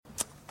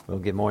Well,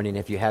 good morning.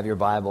 If you have your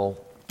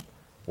Bible,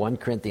 1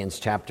 Corinthians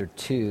chapter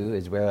 2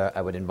 is where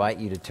I would invite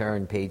you to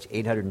turn, page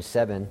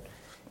 807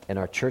 in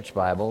our church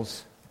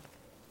Bibles.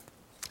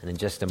 And in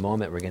just a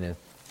moment, we're going to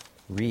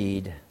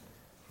read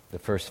the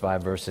first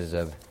 5 verses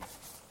of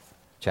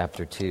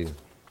chapter 2.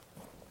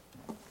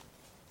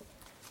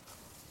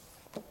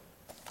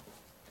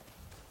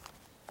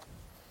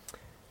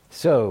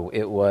 So,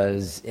 it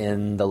was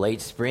in the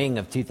late spring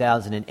of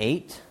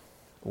 2008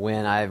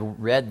 when I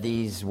read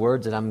these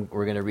words that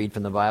we're going to read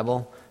from the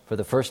Bible for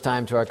the first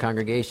time to our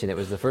congregation. It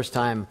was the first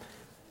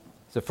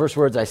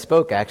words I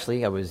spoke,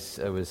 actually. I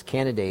was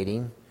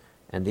candidating,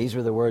 and these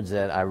were the words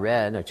that I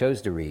read and I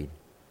chose to read.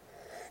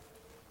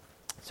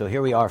 So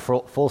here we are,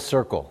 full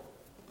circle,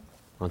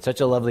 on such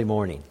a lovely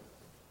morning.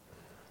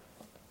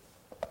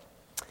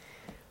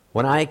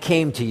 When I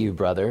came to you,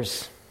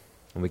 brothers,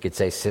 and we could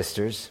say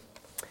sisters,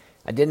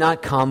 I did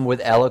not come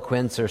with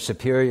eloquence or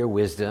superior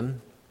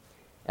wisdom,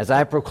 as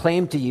I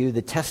proclaimed to you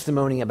the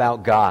testimony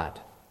about God.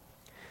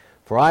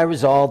 For I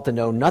resolved to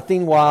know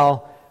nothing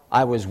while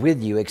I was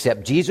with you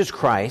except Jesus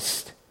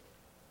Christ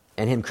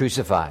and Him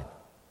crucified.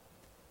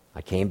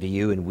 I came to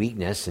you in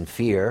weakness and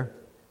fear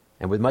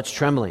and with much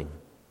trembling.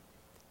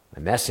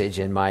 My message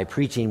and my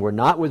preaching were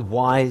not with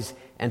wise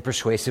and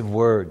persuasive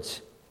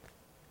words,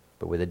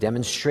 but with a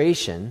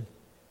demonstration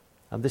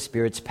of the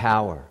Spirit's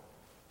power,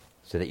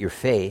 so that your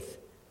faith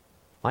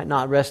might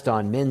not rest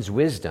on men's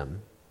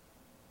wisdom,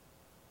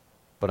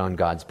 but on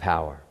God's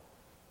power.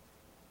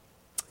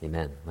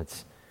 Amen.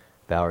 Let's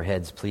bow our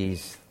heads,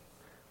 please.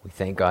 We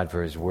thank God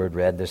for His word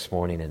read this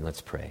morning, and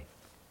let's pray.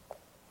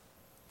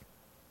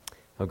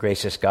 Oh,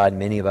 gracious God,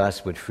 many of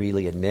us would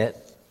freely admit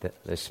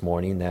that this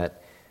morning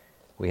that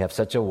we have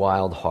such a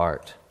wild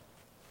heart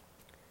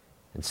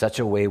and such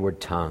a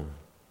wayward tongue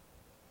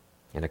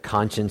and a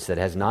conscience that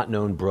has not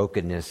known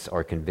brokenness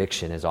or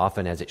conviction as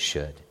often as it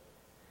should.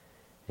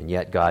 And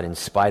yet, God, in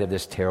spite of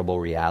this terrible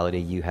reality,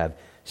 you have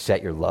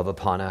set your love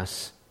upon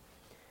us.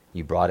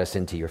 You brought us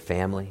into your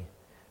family,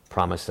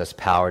 promised us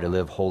power to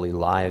live holy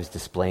lives,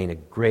 displaying a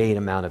great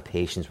amount of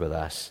patience with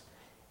us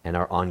and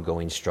our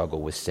ongoing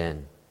struggle with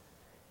sin.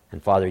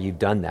 And Father, you've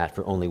done that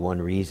for only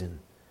one reason.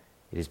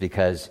 It is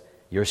because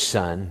your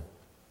Son,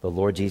 the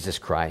Lord Jesus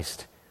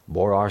Christ,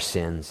 bore our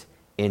sins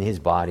in His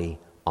body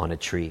on a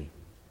tree.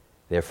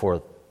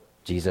 Therefore,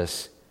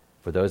 Jesus,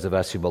 for those of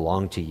us who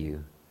belong to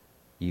you,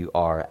 you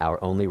are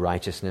our only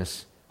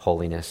righteousness,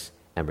 holiness,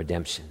 and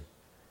redemption,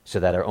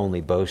 so that our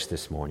only boast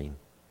this morning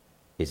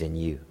is in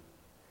you.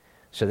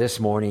 So this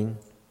morning,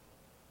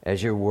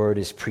 as your word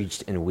is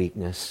preached in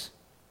weakness,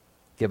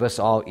 give us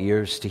all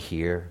ears to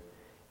hear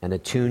and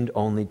attuned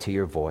only to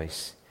your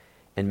voice.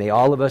 And may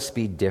all of us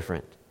be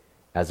different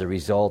as a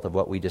result of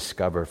what we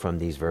discover from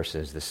these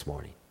verses this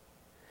morning.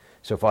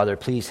 So Father,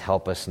 please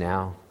help us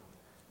now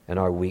in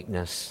our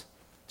weakness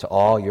to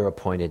all your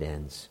appointed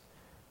ends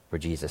for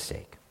Jesus'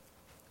 sake.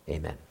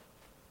 Amen.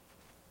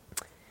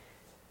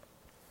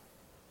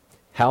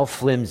 How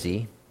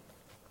flimsy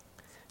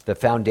the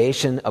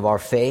foundation of our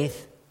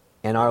faith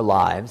and our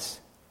lives,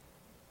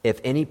 if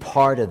any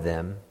part of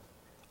them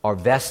are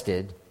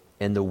vested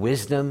in the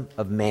wisdom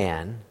of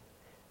man,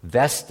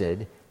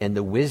 vested in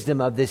the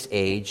wisdom of this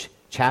age,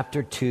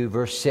 chapter 2,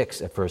 verse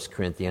 6 of 1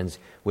 Corinthians,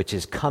 which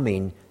is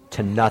coming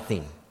to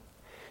nothing.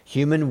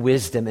 Human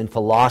wisdom and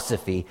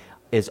philosophy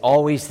is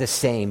always the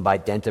same by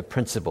dint of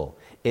principle.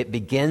 It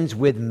begins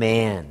with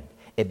man.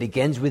 It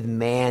begins with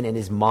man and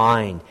his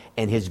mind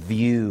and his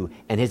view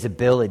and his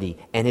ability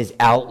and his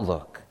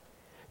outlook.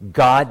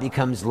 God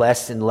becomes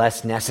less and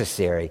less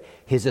necessary.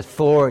 His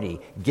authority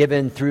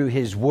given through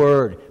His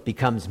word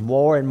becomes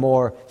more and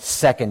more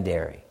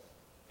secondary.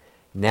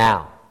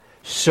 Now,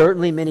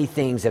 certainly many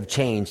things have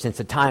changed since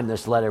the time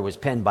this letter was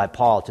penned by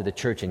Paul to the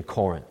church in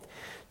Corinth.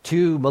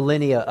 2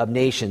 millennia of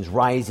nations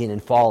rising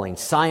and falling,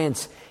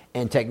 science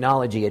and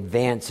technology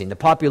advancing, the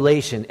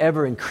population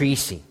ever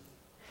increasing.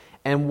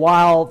 And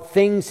while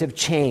things have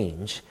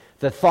changed,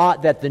 the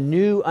thought that the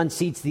new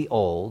unseats the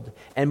old,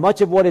 and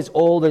much of what is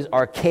old is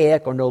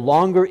archaic or no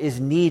longer is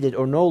needed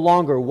or no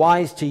longer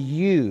wise to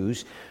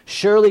use,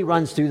 surely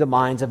runs through the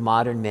minds of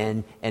modern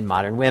men and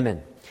modern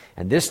women.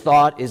 And this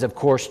thought is, of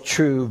course,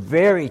 true,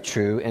 very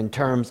true, in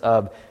terms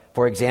of,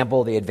 for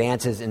example, the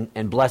advances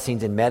and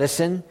blessings in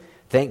medicine.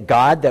 Thank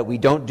God that we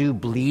don't do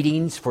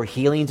bleedings for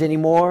healings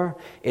anymore.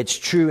 It's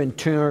true in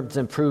terms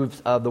and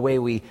proofs of the way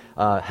we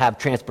have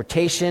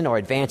transportation or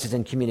advances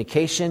in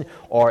communication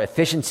or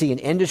efficiency in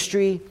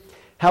industry.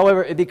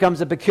 However, it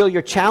becomes a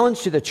peculiar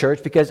challenge to the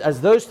church because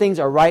as those things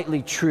are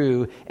rightly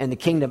true in the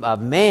kingdom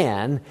of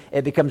man,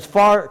 it becomes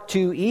far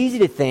too easy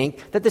to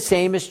think that the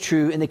same is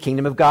true in the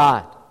kingdom of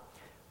God.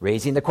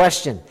 Raising the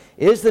question,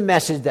 is the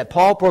message that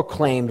Paul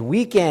proclaimed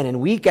week in and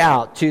week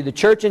out to the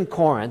church in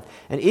Corinth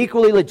an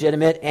equally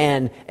legitimate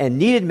and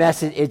needed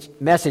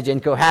message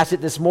in Cohasset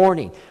this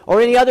morning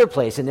or any other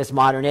place in this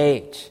modern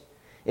age?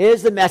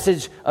 Is the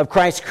message of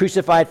Christ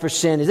crucified for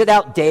sin, is it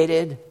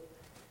outdated?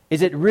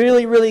 Is it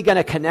really going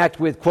to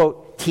connect with,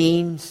 quote,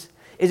 teens?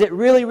 Is it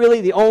really,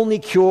 really the only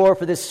cure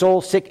for this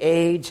soul-sick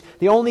age?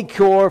 The only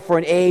cure for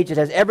an age that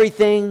has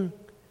everything,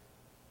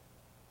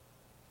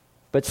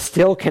 but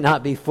still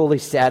cannot be fully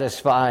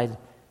satisfied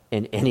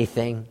in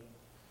anything?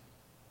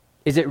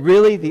 Is it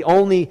really the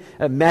only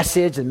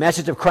message, the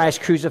message of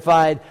Christ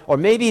crucified? Or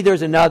maybe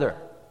there's another.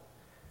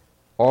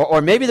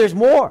 Or maybe there's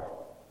more.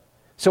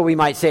 So we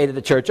might say to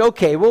the church,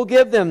 okay, we'll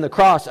give them the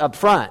cross up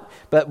front,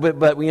 but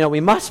we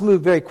must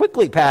move very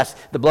quickly past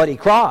the bloody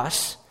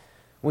cross.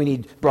 We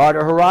need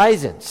broader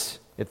horizons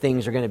if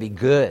things are going to be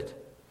good.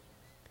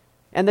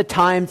 And the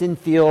times and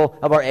feel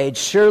of our age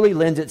surely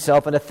lends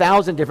itself in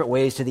 1,000 different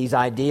ways to these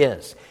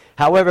ideas.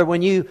 However,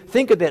 when you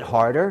think a bit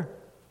harder,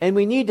 and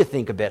we need to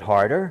think a bit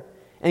harder,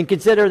 and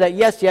consider that,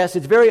 yes,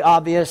 it's very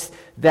obvious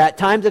that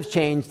times have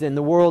changed in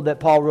the world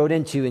that Paul wrote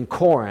into in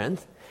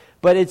Corinth,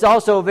 but it's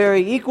also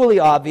very equally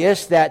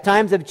obvious that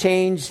times have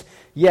changed,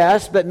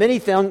 yes, but many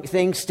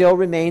things still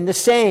remain the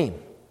same.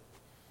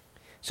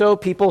 So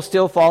people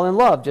still fall in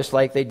love, just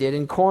like they did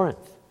in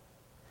Corinth.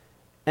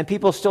 And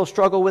people still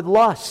struggle with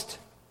lust,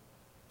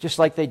 just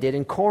like they did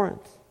in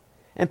Corinth.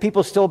 And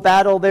people still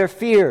battle their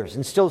fears,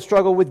 and still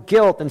struggle with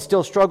guilt, and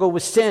still struggle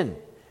with sin,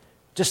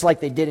 just like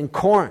they did in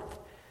Corinth.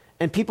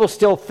 And people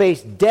still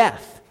face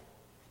death,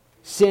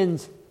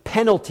 sin's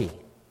penalty,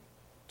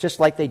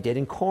 just like they did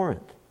in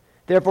Corinth.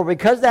 Therefore,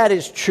 because that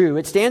is true,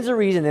 it stands to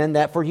reason then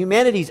that for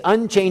humanity's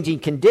unchanging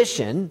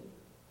condition,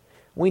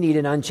 we need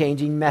an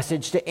unchanging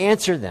message to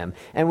answer them.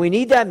 And we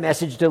need that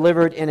message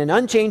delivered in an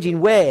unchanging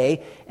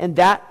way. And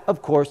that,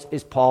 of course,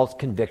 is Paul's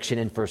conviction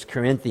in 1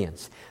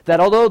 Corinthians. That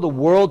although the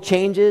world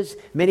changes,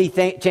 many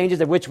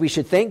changes of which we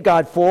should thank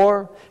God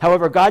for,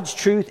 however, God's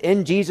truth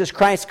in Jesus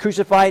Christ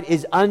crucified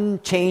is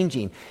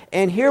unchanging.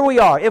 And here we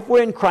are, if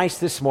we're in Christ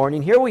this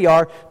morning, here we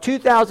are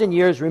 2,000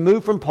 years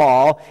removed from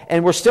Paul,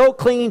 and we're still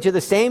clinging to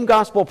the same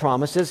gospel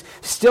promises,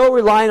 still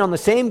relying on the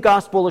same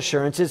gospel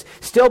assurances,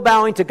 still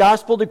bowing to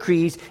gospel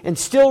decrees, and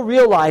still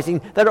realizing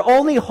that our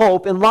only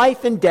hope in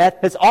life and death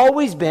has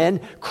always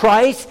been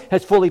Christ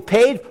has fully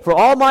paid for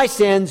all my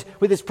sins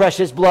with his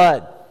precious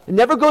blood. It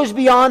never goes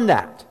beyond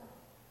that.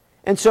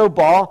 And so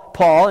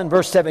Paul, in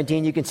verse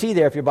 17, you can see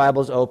there if your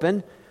Bible is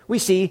open, we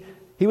see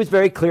he was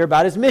very clear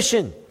about his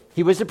mission.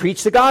 He was to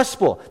preach the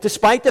gospel,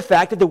 despite the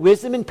fact that the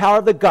wisdom and power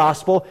of the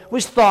gospel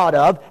was thought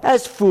of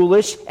as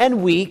foolish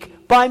and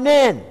weak by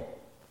men.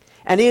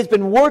 And he has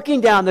been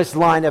working down this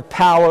line of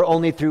power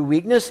only through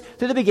weakness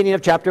to the beginning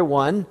of chapter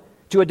 1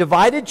 to a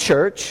divided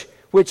church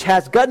which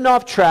has gotten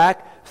off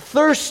track,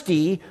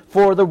 thirsty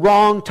for the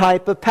wrong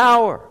type of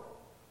power.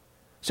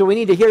 So we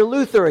need to hear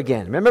Luther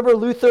again. Remember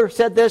Luther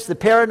said this, the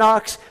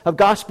paradox of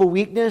gospel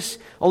weakness?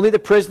 Only the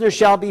prisoner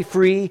shall be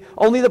free,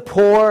 only the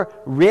poor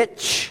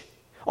rich,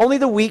 only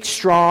the weak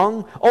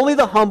strong, only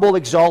the humble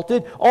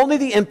exalted, only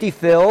the empty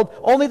filled,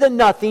 only the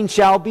nothing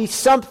shall be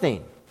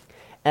something.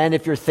 And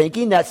if you're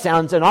thinking, that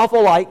sounds an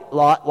awful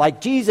lot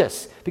like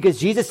Jesus, because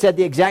Jesus said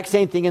the exact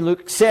same thing in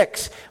Luke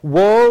 6.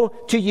 Woe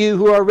to you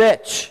who are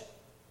rich,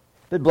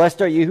 but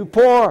blessed are you who are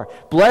poor.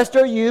 Blessed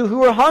are you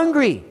who are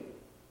hungry.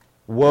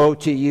 Woe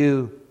to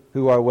you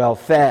who are well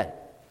fed.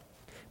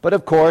 But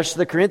of course,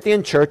 the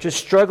Corinthian church is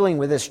struggling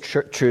with this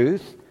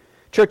truth.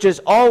 Churches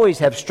always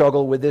have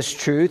struggled with this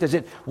truth as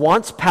it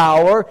wants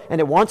power and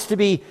it wants to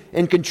be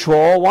in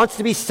control, wants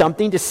to be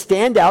something to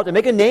stand out, to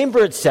make a name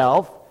for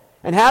itself,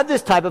 and have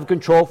this type of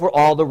control for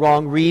all the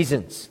wrong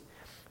reasons.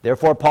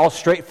 Therefore, Paul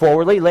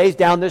straightforwardly lays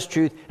down this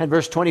truth in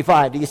verse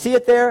 25. Do you see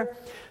it there?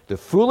 The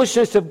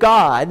foolishness of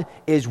God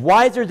is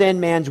wiser than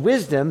man's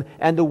wisdom,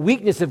 and the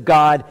weakness of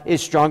God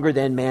is stronger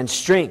than man's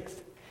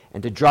strength.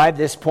 And to drive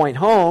this point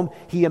home,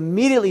 he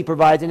immediately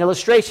provides an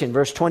illustration.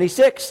 Verse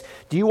 26.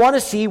 Do you want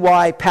to see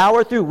why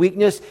power through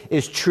weakness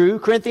is true,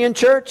 Corinthian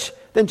church?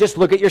 Then just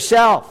look at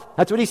yourself.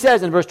 That's what he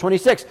says in verse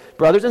 26.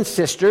 Brothers and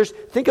sisters,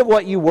 think of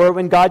what you were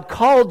when God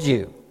called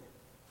you.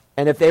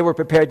 And if they were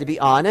prepared to be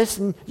honest,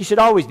 and you should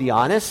always be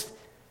honest,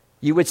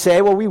 you would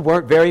say, well, we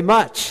weren't very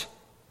much.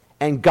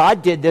 And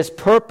God did this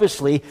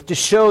purposely to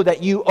show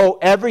that you owe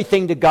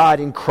everything to God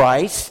in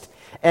Christ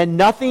and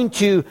nothing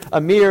to a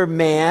mere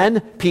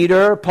man,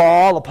 Peter,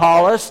 Paul,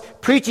 Apollos,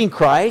 preaching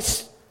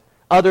Christ,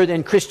 other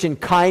than Christian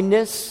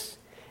kindness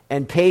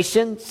and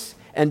patience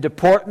and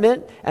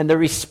deportment and the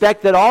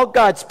respect that all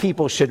God's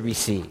people should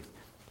receive.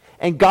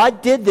 And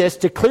God did this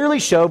to clearly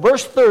show,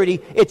 verse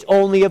 30, it's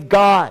only of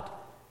God,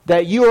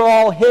 that you are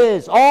all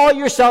His, all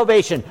your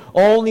salvation,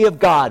 only of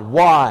God.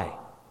 Why?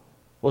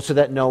 Well, so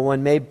that no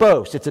one may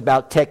boast. It's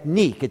about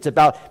technique. It's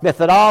about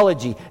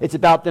methodology. It's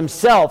about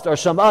themselves or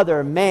some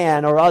other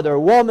man or other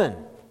woman.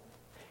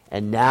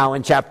 And now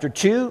in chapter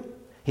 2,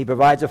 he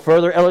provides a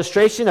further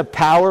illustration of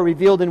power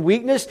revealed in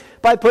weakness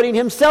by putting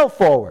himself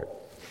forward.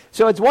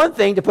 So it's one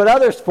thing to put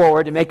others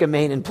forward to make a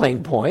main and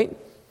plain point,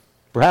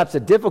 perhaps a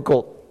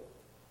difficult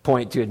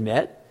point to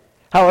admit.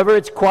 However,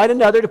 it's quite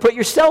another to put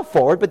yourself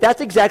forward, but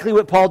that's exactly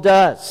what Paul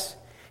does.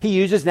 He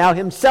uses now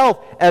himself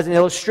as an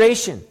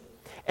illustration.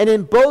 And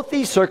in both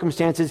these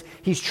circumstances,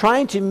 he's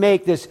trying to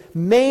make this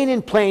main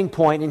and plain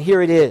point, and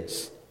here it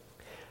is.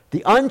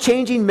 The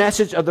unchanging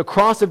message of the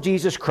cross of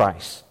Jesus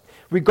Christ,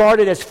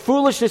 regarded as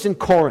foolishness in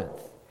Corinth,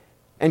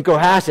 and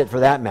Cohasset for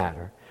that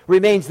matter,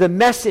 remains the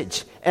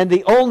message and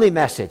the only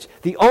message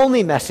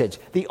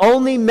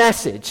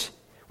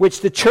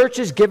which the church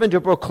is given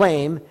to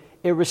proclaim,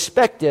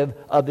 irrespective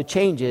of the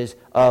changes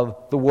of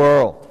the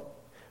world.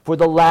 For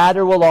the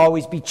latter will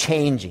always be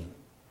changing,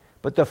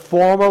 but the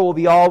former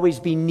will always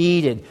be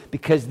needed,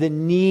 because the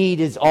need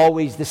is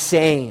always the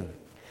same.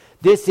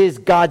 This is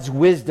God's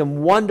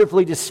wisdom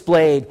wonderfully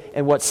displayed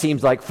in what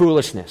seems like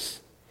foolishness.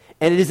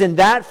 And it is in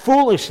that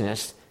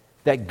foolishness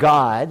that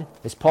God,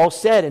 as Paul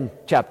said in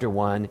chapter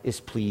 1, is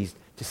pleased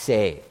to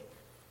save.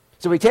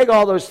 So we take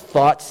all those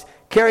thoughts,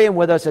 carry them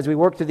with us as we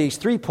work through these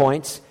 3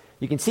 points.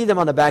 You can see them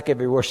on the back of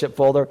your worship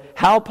folder.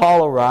 How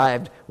Paul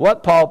arrived,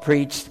 what Paul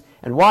preached,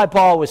 and why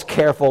Paul was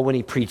careful when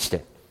he preached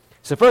it.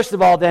 So first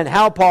of all then,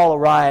 how Paul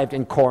arrived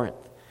in Corinth.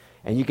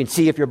 And you can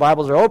see, if your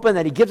Bibles are open,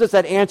 that he gives us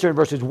that answer in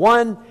verses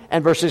 1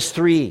 and verses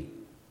 3.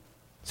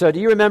 So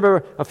do you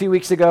remember a few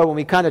weeks ago when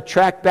we kind of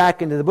tracked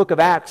back into the book of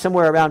Acts,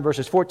 somewhere around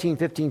verses 14,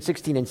 15,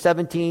 16, and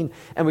 17,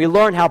 and we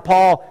learned how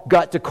Paul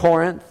got to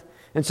Corinth?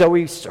 And so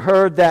we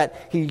heard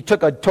that he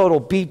took a total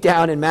beat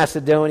down in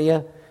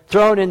Macedonia,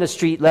 thrown in the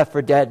street, left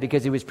for dead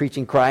because he was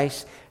preaching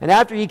Christ. And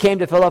after he came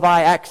to Philippi,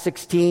 Acts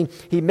 16,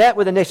 he met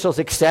with initial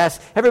success.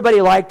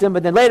 Everybody liked him,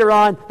 but then later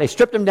on, they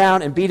stripped him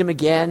down and beat him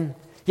again.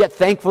 Yet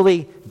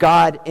thankfully,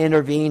 God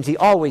intervenes. He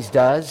always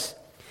does.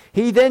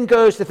 He then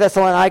goes to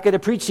Thessalonica to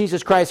preach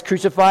Jesus Christ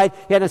crucified.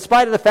 Yet in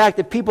spite of the fact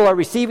that people are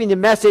receiving the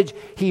message,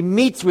 he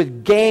meets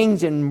with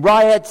gangs and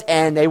riots,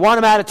 and they want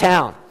him out of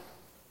town.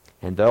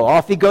 And though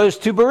off he goes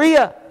to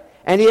Berea,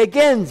 and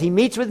he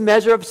meets with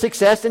measure of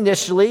success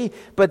initially,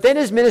 but then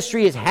his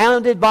ministry is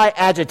hounded by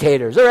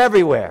agitators. They're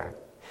everywhere.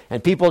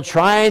 And people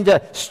trying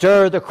to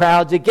stir the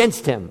crowds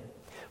against him.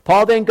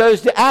 Paul then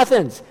goes to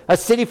Athens, a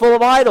city full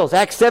of idols,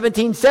 Acts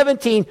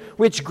 17:17,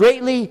 which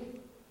greatly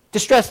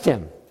distressed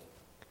him.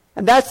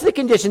 And that's the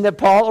condition that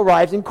Paul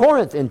arrives in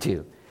Corinth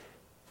into,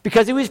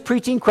 because he was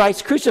preaching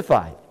Christ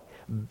crucified,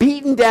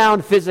 beaten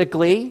down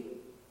physically,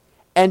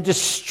 and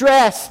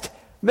distressed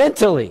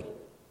mentally.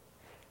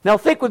 Now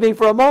think with me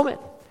for a moment.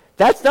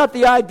 That's not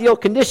the ideal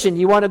condition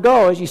you want to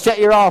go as you set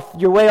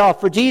your way off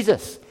for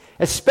Jesus,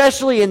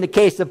 especially in the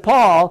case of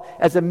Paul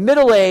as a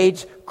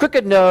middle-aged,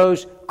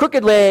 crooked-nosed,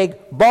 crooked-legged,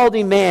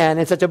 balding man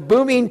in such a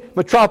booming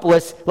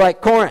metropolis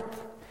like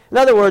Corinth. In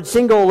other words,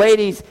 single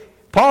ladies,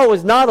 Paul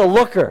was not a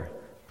looker,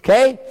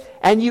 okay?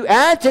 And you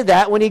add to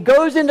that, when he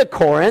goes into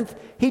Corinth,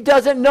 he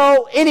doesn't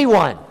know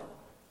anyone.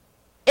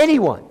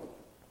 Anyone.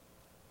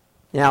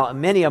 Now,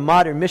 many a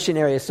modern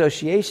missionary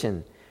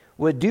association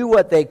would do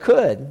what they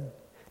could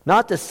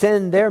not to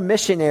send their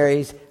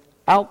missionaries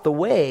out the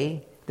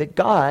way that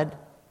God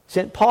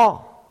sent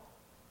Paul.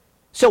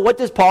 So what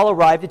does Paul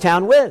arrive to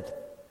town with?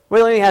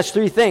 Well, he has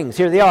 3 things.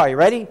 Here they are. You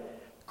ready?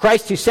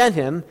 Christ who sent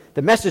him,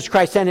 the message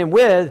Christ sent him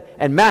with,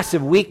 and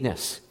massive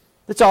weakness.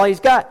 That's all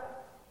he's got.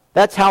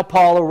 That's how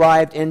Paul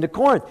arrived into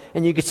Corinth.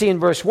 And you can see in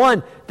verse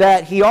 1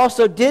 that he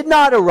also did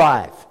not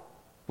arrive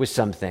with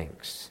some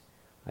things.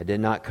 I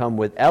did not come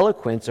with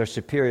eloquence or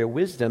superior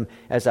wisdom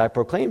as I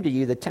proclaimed to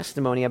you the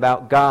testimony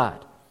about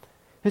God.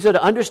 And so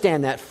to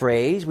understand that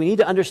phrase, we need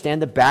to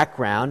understand the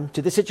background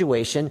to the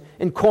situation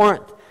in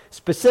Corinth,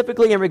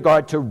 specifically in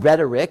regard to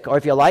rhetoric, or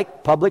if you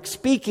like, public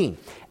speaking.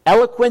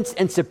 Eloquence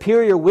and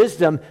superior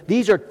wisdom,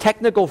 these are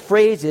technical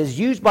phrases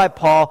used by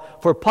Paul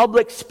for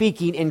public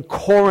speaking in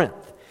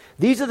Corinth.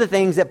 These are the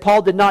things that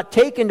Paul did not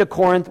take into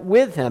Corinth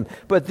with him,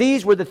 but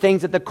these were the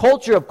things that the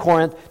culture of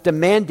Corinth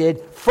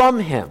demanded from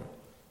him.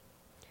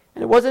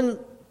 And it wasn't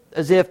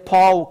as if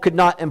Paul could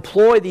not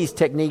employ these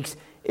techniques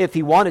if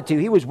he wanted to.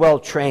 He was well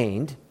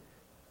trained,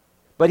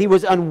 but he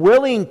was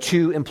unwilling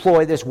to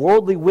employ this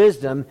worldly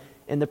wisdom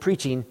in the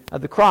preaching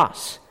of the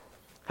cross.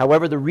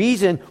 However, the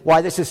reason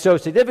why this is so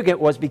significant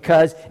was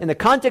because in the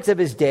context of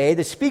his day,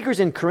 the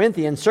speakers in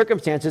Corinthian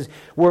circumstances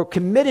were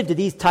committed to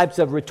these types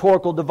of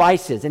rhetorical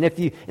devices. And if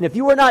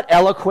you were not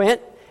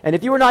eloquent, and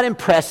if you were not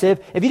impressive,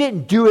 if you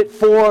didn't do it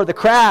for the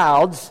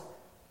crowds,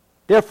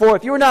 therefore,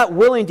 if you were not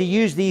willing to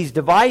use these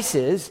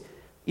devices,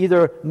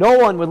 either no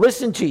one would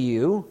listen to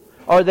you,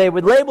 or they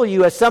would label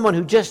you as someone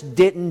who just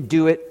didn't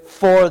do it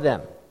for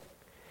them.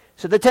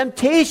 So the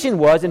temptation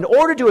was, in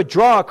order to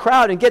draw a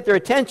crowd and get their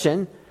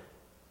attention,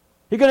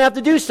 you're going to have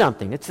to do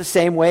something. It's the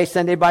same way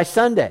Sunday by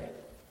Sunday.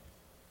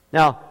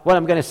 Now, what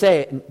I'm going to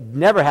say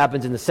never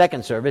happens in the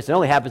second service. It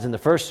only happens in the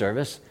first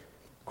service.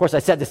 Of course, I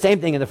said the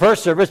same thing in the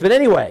first service, but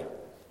anyway,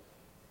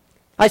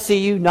 I see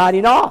you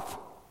nodding off.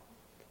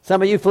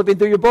 Some of you flipping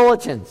through your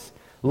bulletins,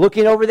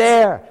 looking over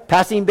there,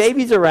 passing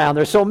babies around.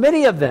 There's so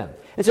many of them.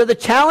 And so the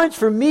challenge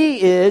for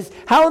me is,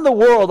 how in the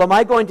world am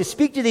I going to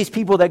speak to these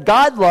people that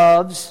God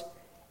loves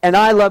and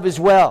I love as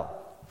well?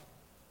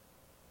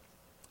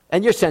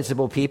 And you're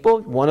sensible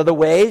people. One of the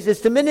ways is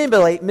to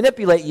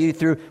manipulate you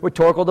through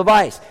rhetorical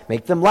device.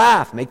 Make them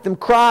laugh, make them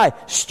cry,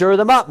 stir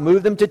them up,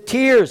 move them to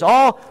tears,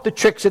 all the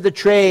tricks of the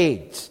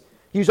trades.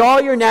 Use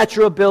all your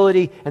natural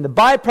ability, and the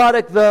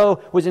byproduct,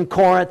 though, was in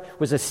Corinth,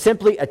 was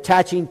simply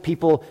attaching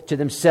people to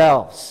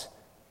themselves.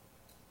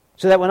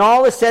 So that when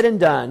all is said and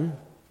done,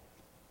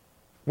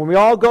 When we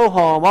all go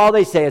home, all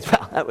they say is,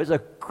 well, that was a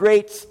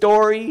great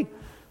story.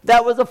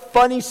 That was a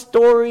funny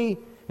story.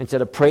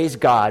 Instead of praise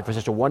God for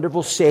such a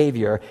wonderful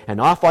Savior,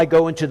 and off I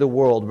go into the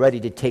world ready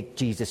to take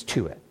Jesus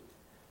to it.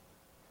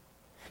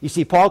 You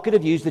see, Paul could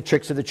have used the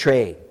tricks of the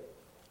trade.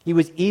 He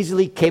was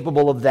easily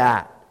capable of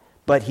that,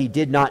 but he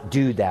did not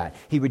do that.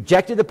 He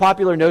rejected the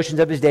popular notions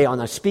of his day on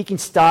the speaking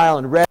style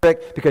and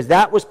rhetoric because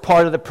that was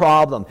part of the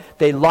problem.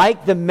 They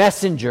liked the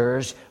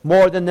messengers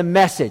more than the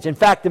message. In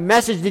fact, the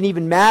message didn't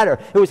even matter.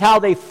 It was how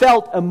they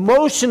felt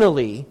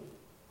emotionally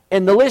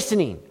in the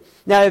listening.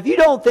 Now, if you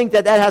don't think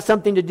that has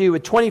something to do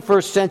with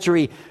 21st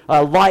century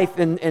life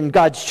in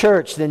God's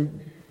church, then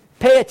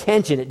pay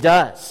attention. It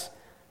does.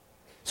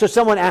 So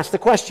someone asked the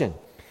question,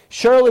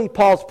 surely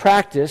Paul's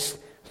practice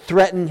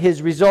threatened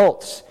his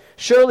results.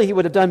 Surely he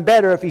would have done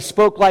better if he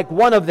spoke like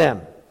one of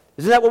them.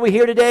 Isn't that what we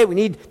hear today? We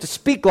need to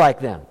speak like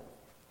them.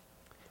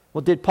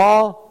 Well, did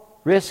Paul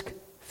risk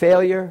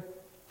failure?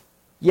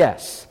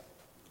 Yes.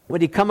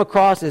 Would he come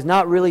across as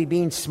not really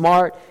being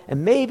smart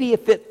and maybe a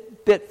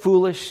bit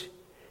foolish?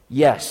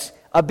 Yes.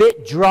 A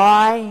bit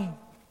dry?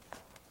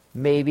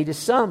 Maybe to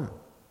some.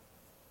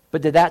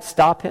 But did that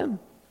stop him?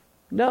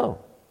 No.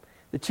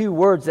 The two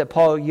words that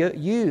Paul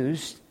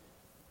used,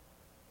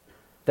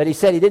 that he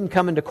said he didn't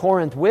come into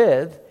Corinth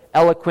with,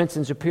 eloquence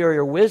and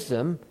superior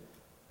wisdom,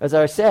 as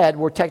I said,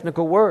 were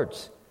technical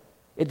words.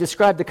 It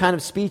described the kind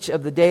of speech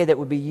of the day that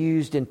would be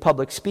used in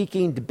public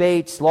speaking,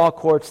 debates, law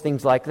courts,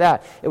 things like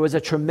that. It was a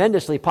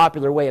tremendously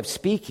popular way of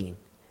speaking.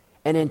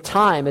 And in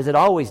time, as it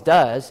always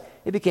does,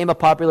 it became a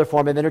popular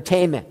form of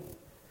entertainment.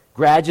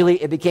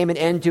 Gradually, it became an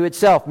end to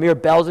itself, mere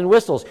bells and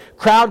whistles,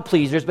 crowd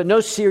pleasers, but no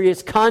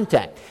serious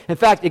content. In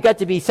fact, it got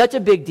to be such a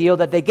big deal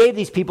that they gave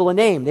these people a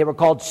name. They were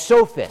called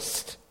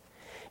sophists.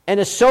 And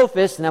a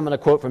sophist, and I'm going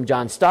to quote from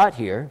John Stott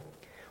here,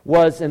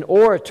 was an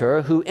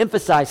orator who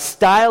emphasized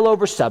style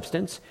over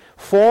substance,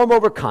 form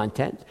over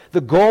content.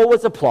 The goal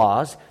was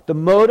applause, the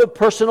motive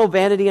personal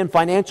vanity and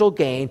financial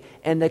gain,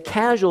 and the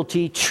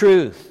casualty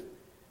truth,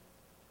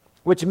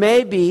 which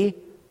may be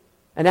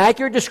an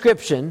accurate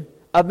description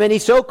of many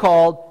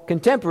so-called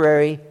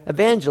contemporary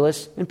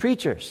evangelists and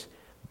preachers.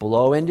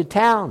 Blow into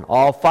town,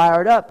 all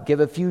fired up,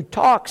 give a few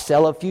talks,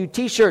 sell a few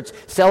t-shirts,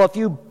 sell a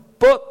few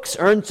books,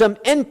 earn some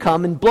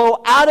income, and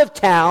blow out of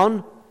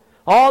town.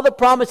 All the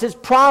promises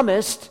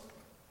promised,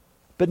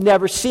 but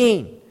never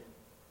seen.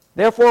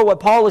 Therefore, what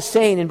Paul is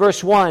saying in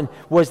verse 1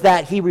 was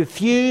that he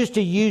refused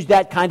to use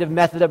that kind of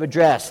method of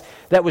address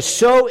that was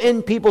so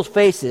in people's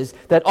faces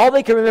that all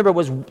they could remember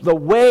was the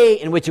way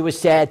in which it was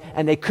said,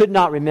 and they could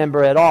not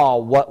remember at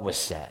all what was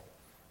said.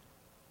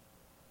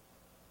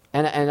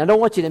 And I don't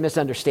want you to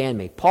misunderstand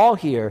me. Paul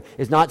here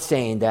is not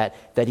saying that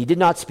he did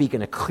not speak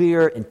in a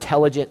clear,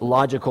 intelligent,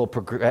 logical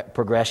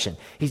progression.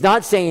 He's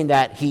not saying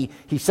that he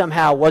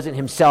somehow wasn't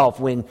himself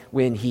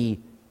when he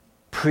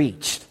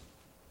preached.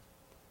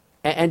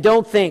 And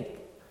don't think,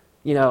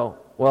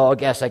 well, I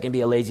guess I can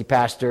be a lazy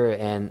pastor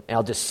and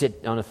I'll just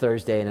sit on a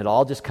Thursday and it'll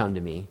all just come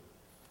to me.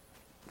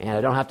 And I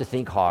don't have to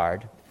think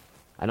hard.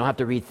 I don't have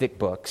to read thick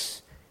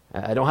books.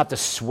 I don't have to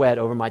sweat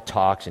over my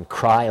talks and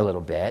cry a little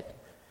bit.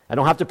 I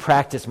don't have to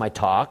practice my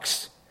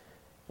talks.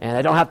 And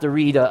I don't have to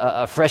read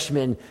a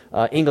freshman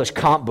English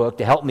comp book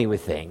to help me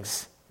with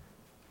things.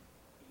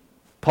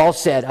 Paul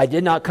said, I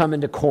did not come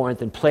into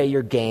Corinth and play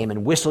your game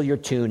and whistle your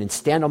tune and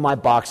stand on my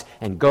box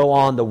and go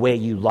on the way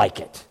you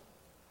like it.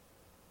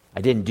 I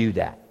didn't do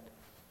that.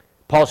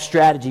 Paul's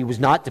strategy was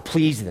not to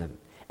please them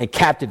and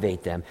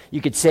captivate them.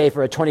 You could say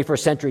for a 21st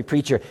century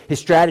preacher, his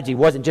strategy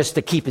wasn't just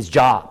to keep his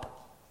job.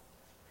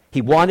 He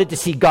wanted to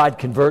see God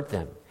convert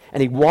them,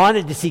 and he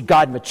wanted to see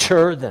God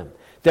mature them.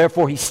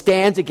 Therefore, he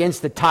stands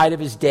against the tide of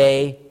his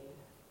day,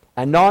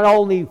 and not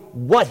only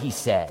what he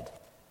said,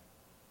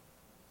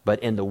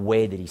 but in the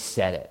way that he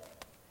said it.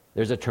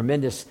 There's a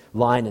tremendous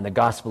line in the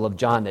Gospel of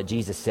John that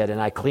Jesus said, and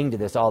I cling to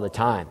this all the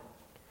time.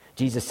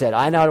 Jesus said,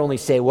 I not only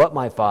say what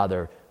my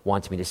Father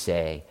wants me to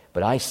say,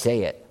 but I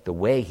say it the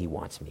way he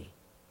wants me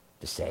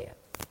to say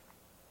it.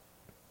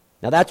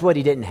 Now that's what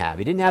he didn't have.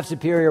 He didn't have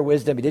superior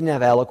wisdom. He didn't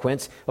have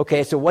eloquence.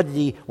 Okay, so what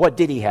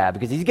did he have?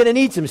 Because he's going to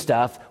need some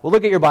stuff. Well,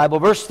 look at your Bible,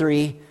 verse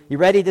 3. You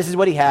ready? This is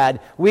what he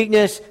had.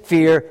 Weakness,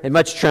 fear, and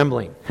much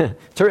trembling.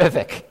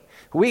 Terrific.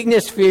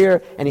 Weakness,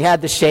 fear, and he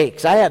had the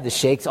shakes. I have the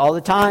shakes all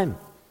the time.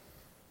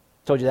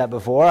 Told you that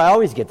before. I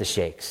always get the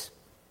shakes.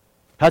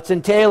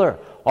 Hudson Taylor.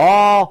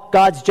 All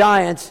God's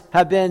giants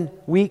have been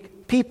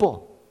weak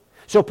people.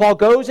 So Paul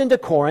goes into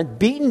Corinth,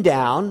 beaten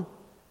down,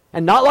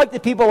 and not like the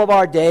people of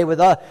our day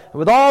with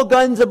all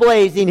guns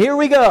a-blazing, here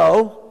we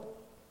go.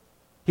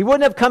 He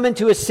wouldn't have come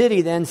into a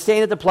city then,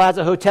 staying at the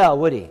Plaza Hotel,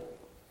 would he?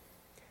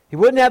 He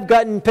wouldn't have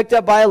gotten picked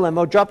up by a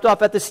limo, dropped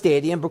off at the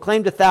stadium,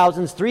 proclaimed to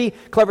thousands 3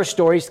 clever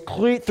stories,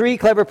 3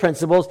 clever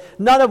principles,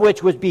 none of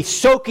which would be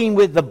soaking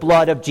with the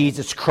blood of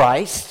Jesus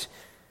Christ.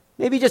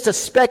 Maybe just a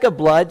speck of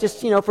blood,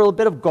 just, for a little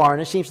bit of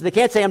garnishing, so they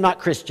can't say I'm not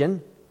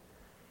Christian.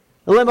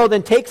 The limo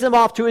then takes him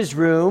off to his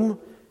room,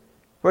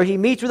 where he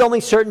meets with only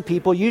certain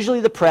people,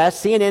 usually the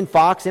press, CNN,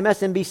 Fox,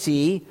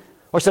 MSNBC,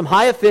 or some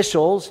high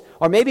officials,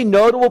 or maybe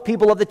notable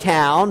people of the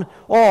town,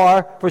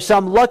 or for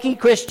some lucky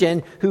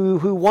Christian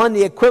who won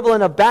the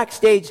equivalent of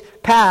backstage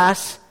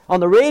pass on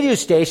the radio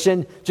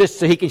station just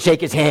so he can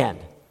shake his hand.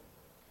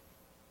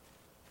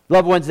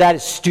 Loved ones, that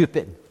is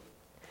stupid.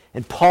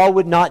 And Paul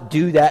would not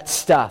do that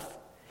stuff.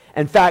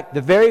 In fact,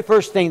 the very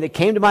first thing that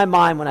came to my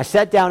mind when I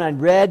sat down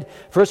and read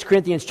 1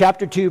 Corinthians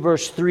chapter 2,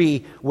 verse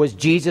 3 was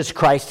Jesus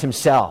Christ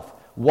himself.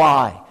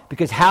 Why?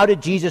 Because how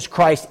did Jesus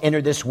Christ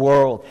enter this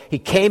world? He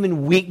came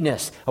in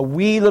weakness, a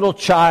wee little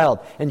child,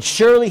 and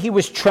surely he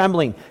was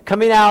trembling,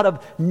 coming out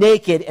of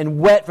naked and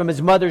wet from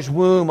his mother's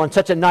womb on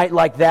such a night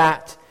like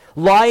that,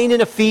 lying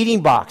in a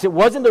feeding box. It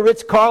wasn't the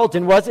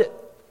Ritz-Carlton, was it?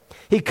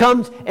 He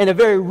comes in a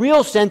very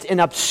real sense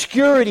in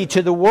obscurity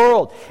to the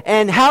world.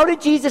 And how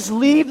did Jesus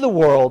leave the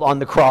world on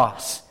the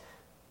cross?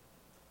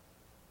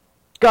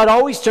 God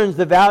always turns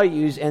the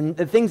values and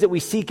the things that we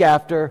seek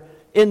after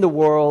in the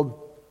world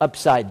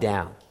upside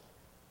down.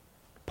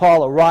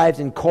 Paul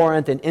arrives in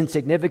Corinth and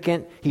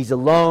insignificant. He's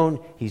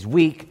alone. He's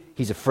weak.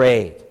 He's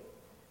afraid.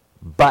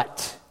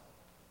 But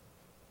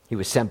he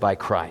was sent by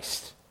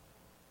Christ.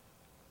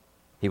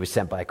 He was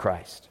sent by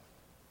Christ.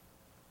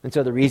 And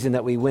so the reason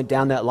that we went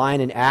down that line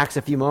in Acts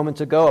a few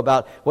moments ago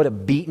about what a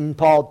beating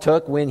Paul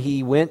took when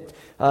he went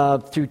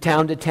through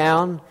town to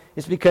town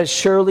is because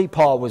surely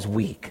Paul was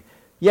weak.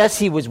 Yes,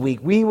 he was weak.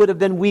 We would have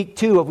been weak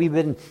too if we'd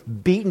been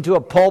beaten to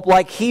a pulp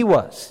like he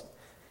was.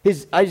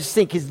 I just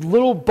think his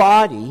little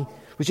body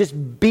was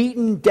just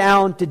beaten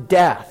down to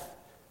death.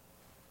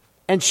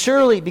 And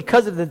surely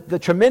because of the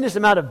tremendous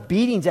amount of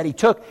beatings that he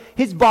took,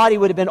 his body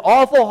would have been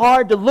awful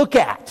hard to look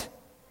at.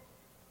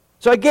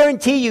 So I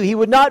guarantee you he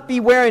would not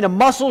be wearing a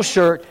muscle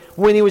shirt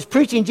when he was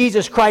preaching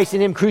Jesus Christ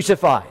and him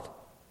crucified.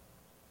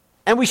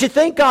 And we should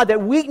thank God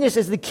that weakness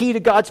is the key to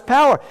God's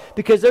power,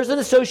 because there's an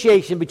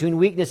association between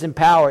weakness and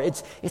power.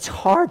 It's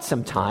hard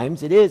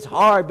sometimes. It is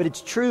hard, but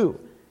it's true.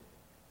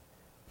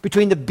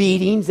 Between the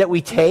beatings that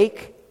we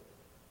take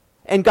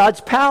and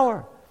God's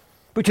power.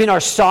 Between our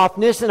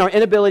softness and our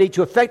inability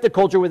to affect the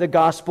culture with the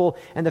gospel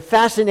and the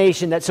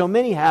fascination that so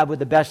many have with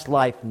the best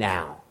life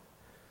now.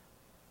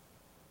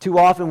 Too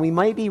often we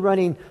might be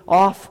running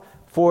off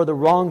for the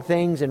wrong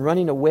things and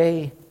running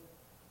away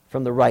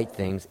from the right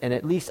things. And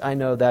at least I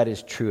know that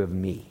is true of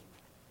me.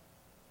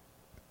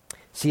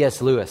 C.S.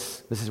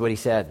 Lewis, this is what he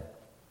said.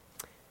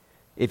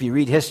 If you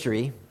read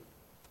history,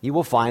 you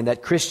will find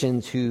that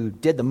Christians who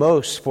did the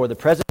most for the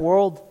present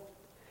world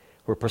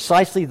were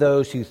precisely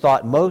those who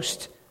thought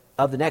most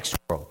of the next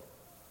world.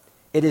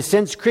 It is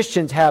since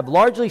Christians have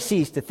largely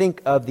ceased to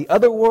think of the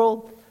other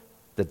world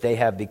that they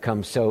have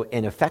become so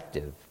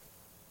ineffective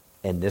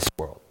in this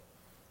world.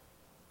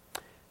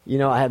 You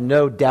know, I have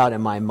no doubt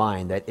in my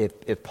mind that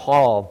if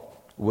Paul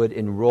would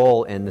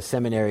enroll in the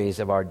seminaries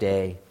of our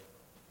day,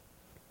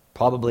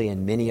 probably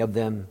in many of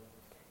them,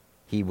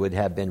 he would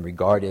have been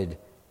regarded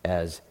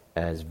as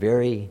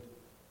very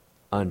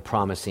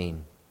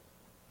unpromising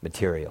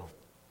material.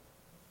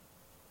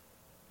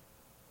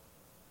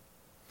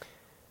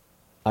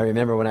 I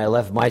remember when I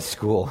left my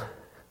school, I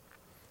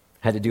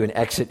had to do an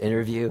exit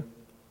interview.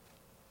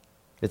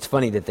 It's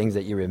funny the things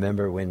that you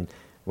remember when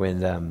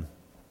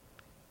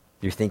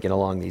you're thinking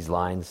along these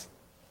lines.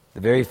 The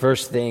very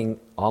first thing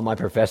all my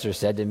professors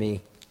said to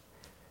me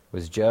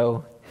was,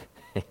 Joe,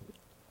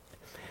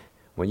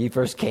 when you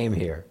first came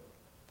here,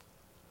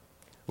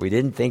 we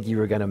didn't think you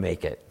were going to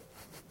make it.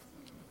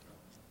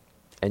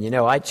 And you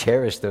know, I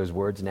cherish those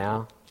words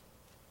now.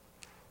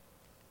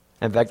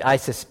 In fact, I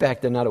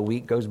suspect that not a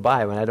week goes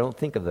by when I don't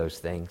think of those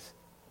things.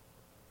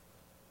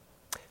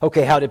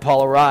 Okay, how did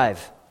Paul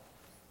arrive?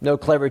 No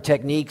clever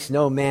techniques,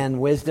 no man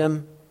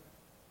wisdom.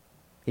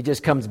 He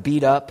just comes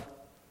beat up,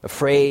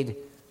 afraid,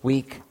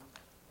 weak,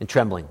 and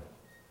trembling.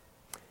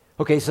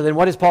 Okay, so then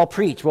what does Paul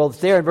preach? Well, it's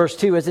there in verse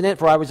 2, isn't it?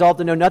 For I resolved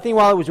to know nothing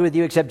while I was with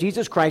you except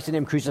Jesus Christ and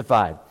him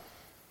crucified.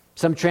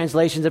 Some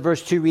translations of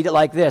verse 2 read it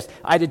like this.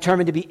 I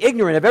determined to be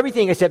ignorant of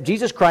everything except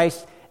Jesus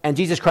Christ and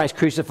Jesus Christ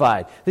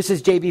crucified. This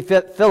is J.B.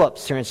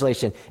 Phillips'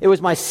 translation. It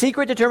was my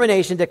secret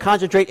determination to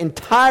concentrate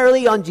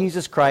entirely on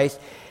Jesus Christ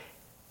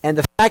and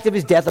the fact of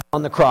his death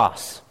upon the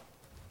cross.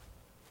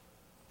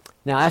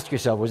 Now ask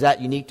yourself, was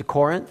that unique to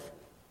Corinth?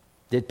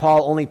 Did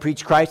Paul only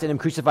preach Christ and him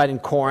crucified in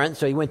Corinth?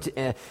 So he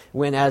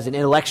went as an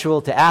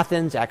intellectual to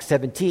Athens, Acts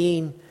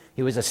 17.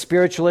 He was a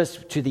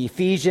spiritualist to the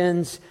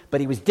Ephesians,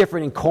 but he was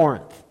different in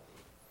Corinth.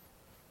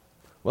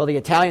 Well, the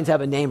Italians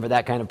have a name for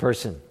that kind of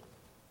person.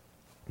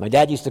 My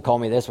dad used to call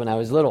me this when I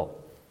was little.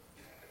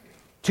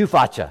 Two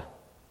faccia.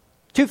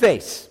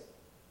 Two-face.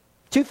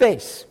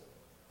 Two-face.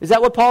 Is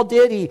that what Paul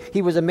did?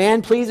 He was a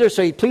man-pleaser,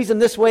 so he pleased him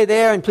this way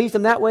there and pleased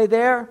him that way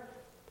there?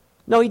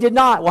 No, he did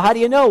not. Well, how do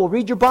you know? Well,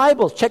 read your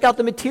Bibles. Check out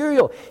the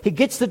material. He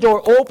gets the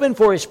door open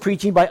for his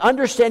preaching by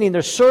understanding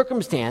their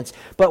circumstance,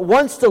 but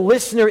once the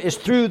listener is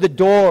through the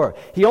door,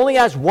 he only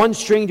has one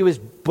string to his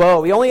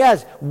bow. He only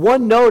has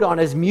one note on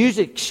his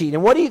music sheet.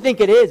 And what do you think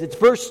it is? It's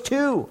verse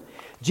 2.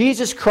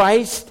 Jesus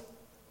Christ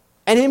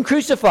and him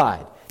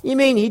crucified. You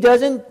mean he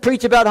doesn't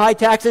preach about high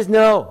taxes?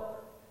 No.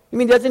 You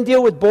mean he doesn't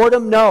deal with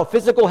boredom? No.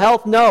 Physical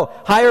health? No.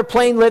 Higher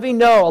plane living?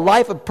 No. A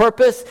life of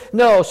purpose?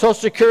 No. Social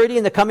Security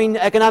and the coming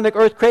economic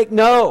earthquake?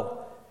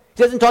 No.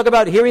 He doesn't talk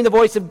about hearing the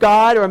voice of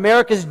God or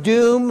America's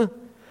doom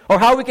or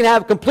how we can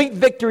have complete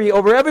victory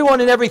over everyone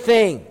and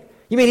everything.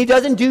 You mean he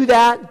doesn't do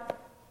that?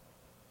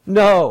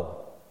 No.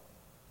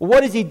 Well,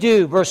 what does he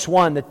do? Verse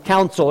 1, the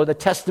counsel or the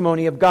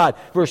testimony of God.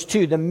 Verse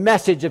 2, the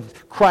message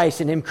of Christ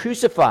and him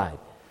crucified.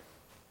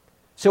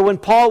 So when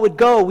Paul would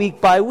go week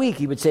by week,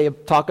 he would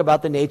talk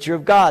about the nature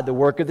of God, the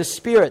work of the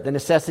Spirit, the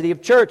necessity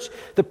of church,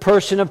 the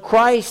person of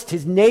Christ,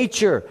 his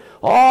nature,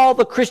 all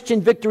the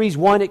Christian victories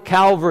won at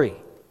Calvary,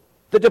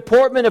 the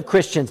deportment of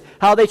Christians,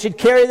 how they should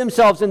carry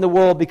themselves in the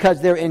world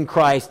because they're in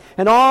Christ,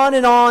 and on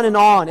and on and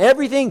on.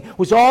 Everything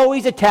was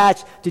always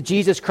attached to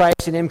Jesus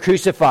Christ and him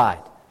crucified.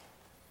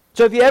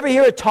 So if you ever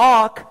hear a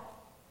talk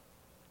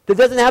that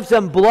doesn't have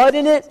some blood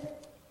in it,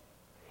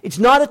 it's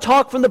not a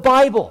talk from the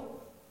Bible.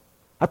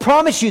 I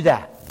promise you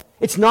that.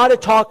 It's not a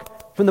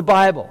talk from the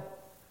Bible.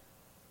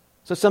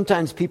 So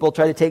sometimes people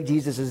try to take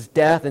Jesus'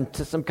 death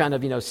into some kind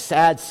of,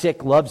 sad,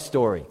 sick love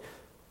story.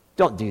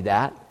 Don't do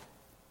that.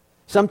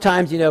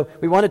 Sometimes,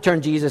 we want to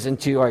turn Jesus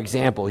into our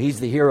example. He's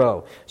the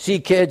hero. See,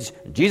 kids,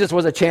 Jesus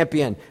was a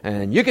champion,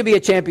 and you can be a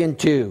champion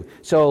too.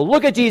 So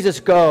look at Jesus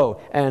go,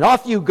 and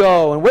off you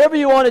go, and whatever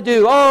you want to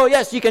do, oh,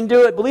 yes, you can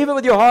do it. Believe it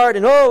with your heart,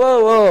 and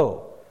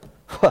oh.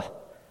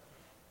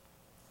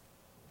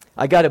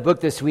 I got a book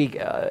this week,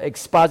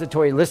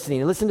 Expository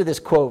Listening. Listen to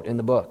this quote in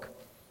the book.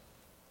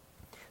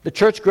 The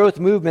church growth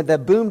movement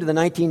that boomed in the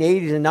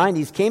 1980s and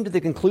 90s came to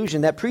the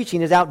conclusion that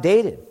preaching is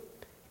outdated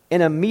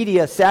in a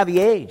media-savvy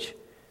age.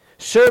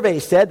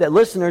 Surveys said that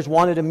listeners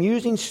wanted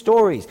amusing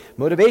stories,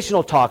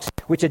 motivational talks,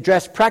 which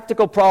address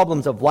practical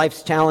problems of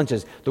life's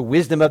challenges, the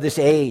wisdom of this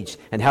age,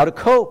 and how to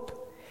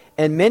cope.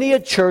 And many a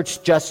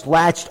church just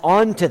latched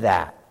on to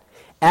that.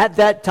 At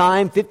that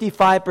time,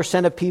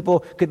 55% of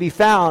people could be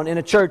found in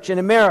a church in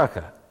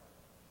America.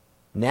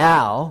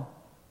 Now,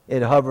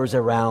 it hovers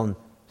around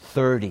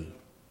 30%.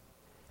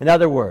 In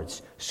other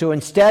words, so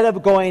instead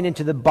of going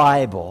into the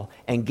Bible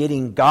and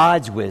getting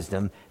God's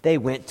wisdom, they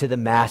went to the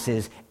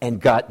masses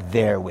and got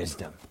their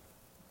wisdom.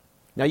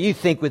 Now you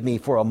think with me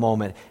for a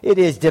moment. It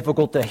is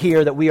difficult to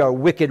hear that we are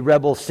wicked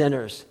rebel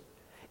sinners.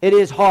 It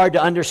is hard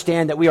to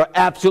understand that we are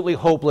absolutely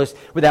hopeless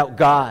without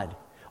God.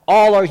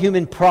 All our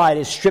human pride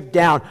is stripped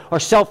down. Our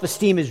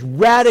self-esteem is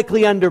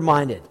radically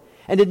undermined.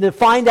 And then to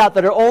find out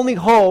that our only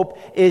hope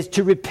is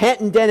to repent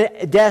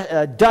in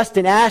dust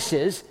and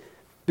ashes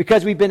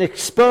because we've been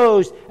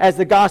exposed as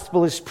the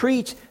gospel is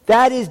preached,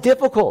 that is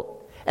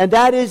difficult. And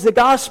that is the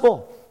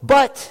gospel.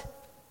 But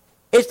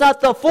it's not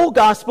the full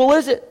gospel,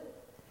 is it?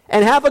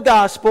 And half a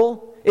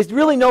gospel is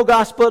really no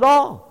gospel at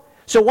all.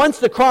 So once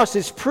the cross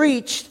is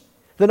preached,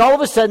 then all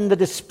of a sudden the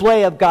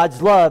display of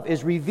God's love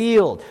is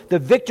revealed. The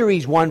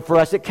victories won for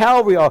us at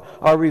Calvary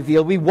are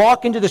revealed. We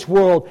walk into this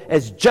world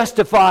as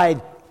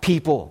justified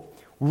people,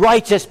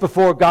 righteous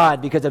before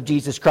God because of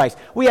Jesus Christ.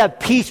 We have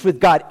peace with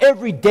God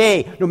every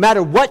day, no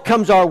matter what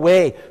comes our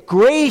way.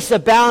 Grace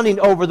abounding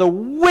over the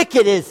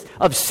wickedness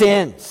of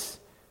sins.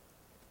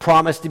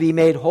 Promise to be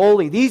made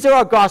holy. These are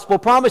our gospel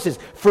promises.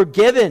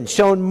 Forgiven,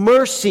 shown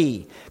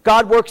mercy.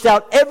 God works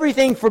out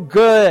everything for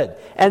good.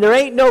 And there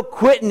ain't no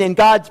quitting in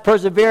God's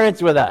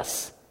perseverance with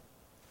us.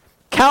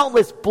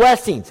 Countless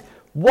blessings.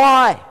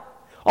 Why?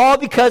 All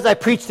because I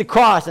preached the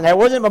cross and I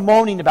wasn't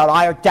bemoaning about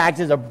higher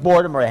taxes or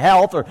boredom or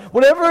health or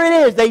whatever it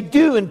is they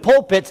do in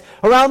pulpits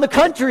around the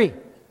country.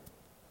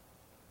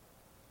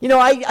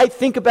 I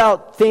think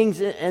about things,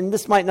 and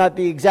this might not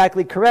be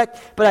exactly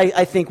correct, but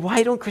I think,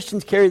 why don't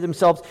Christians carry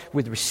themselves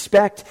with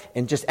respect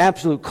and just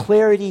absolute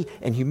clarity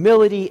and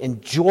humility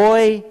and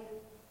joy?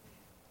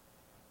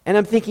 And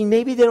I'm thinking,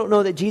 maybe they don't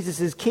know that Jesus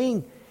is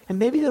King, and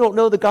maybe they don't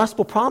know the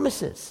gospel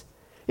promises.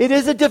 It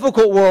is a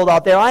difficult world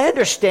out there. I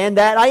understand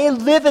that. I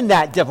live in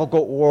that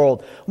difficult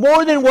world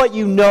more than what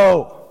you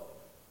know.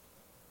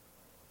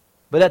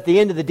 But at the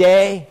end of the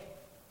day,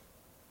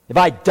 if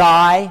I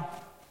die,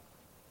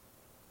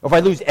 or if I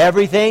lose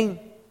everything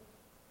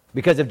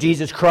because of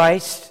Jesus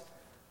Christ,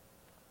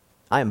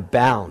 I am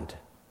bound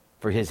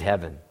for his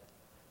heaven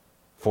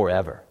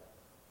forever.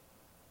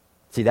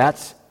 See,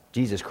 that's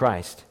Jesus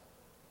Christ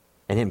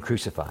and him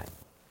crucified.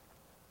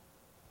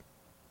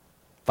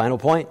 Final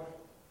point.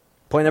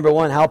 Point number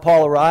 1, how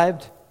Paul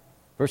arrived.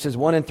 Verses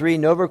 1 and 3,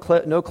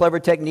 no clever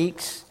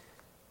techniques,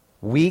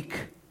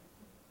 weak,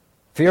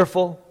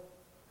 fearful.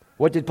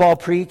 What did Paul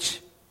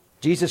preach?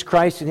 Jesus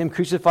Christ and him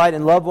crucified.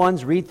 And loved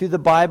ones, read through the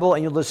Bible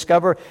and you'll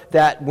discover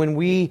that when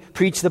we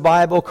preach the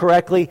Bible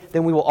correctly,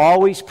 then we will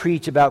always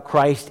preach about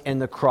Christ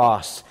and the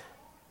cross.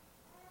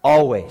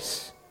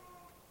 Always.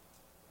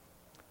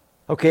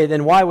 Okay,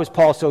 then why was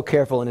Paul so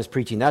careful in his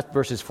preaching? That's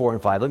verses 4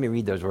 and 5. Let me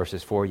read those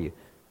verses for you.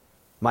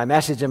 My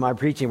message and my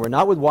preaching were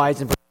not with wise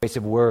and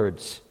persuasive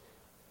words,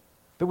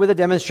 but with a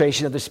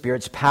demonstration of the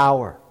Spirit's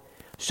power,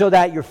 so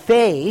that your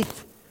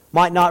faith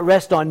might not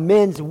rest on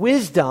men's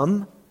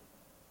wisdom,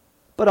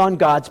 but on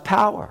God's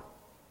power.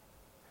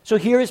 So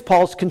here is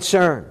Paul's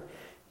concern.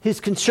 His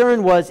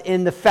concern was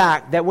in the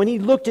fact that when he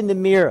looked in the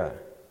mirror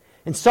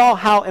and saw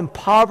how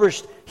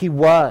impoverished he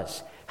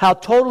was, how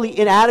totally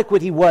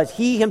inadequate he was.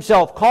 He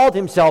himself called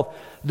himself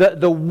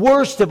the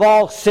worst of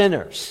all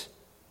sinners.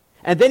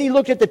 And then he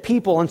looked at the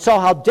people and saw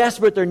how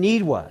desperate their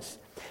need was.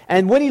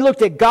 And when he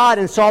looked at God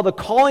and saw the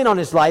calling on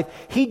his life,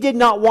 he did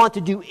not want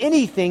to do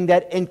anything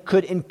that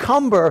could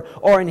encumber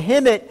or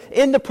inhibit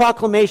in the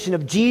proclamation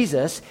of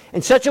Jesus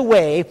in such a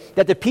way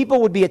that the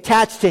people would be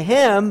attached to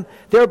him,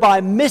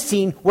 thereby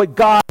missing what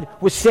God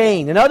was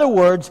saying. In other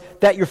words,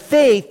 that your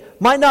faith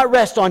might not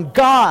rest on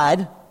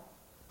God,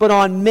 but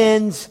on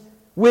men's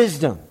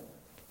wisdom.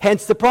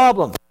 Hence the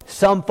problem.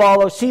 Some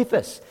follow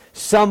Cephas,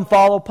 some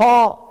follow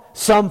Paul,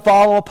 some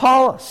follow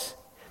Apollos.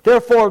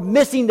 Therefore,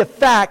 missing the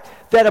fact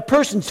that a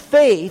person's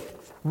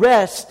faith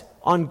rests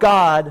on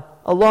God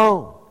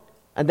alone.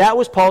 And that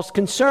was Paul's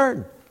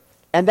concern.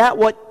 And that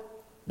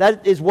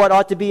is what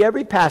ought to be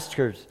every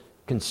pastor's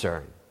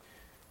concern.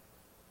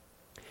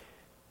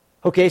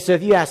 Okay, so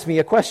if you ask me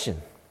a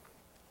question,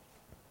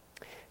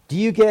 do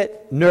you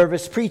get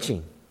nervous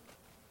preaching?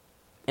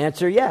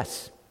 Answer,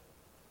 yes.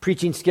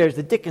 Preaching scares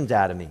the dickens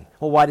out of me.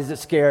 Well, why does it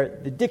scare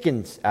the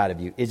dickens out of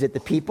you? Is it the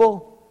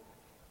people?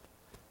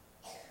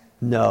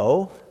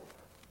 No,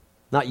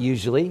 not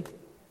usually.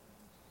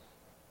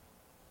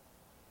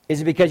 Is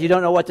it because you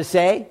don't know what to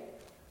say?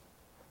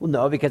 Well,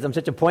 no, because I'm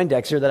such a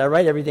Poindexter that I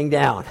write everything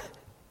down.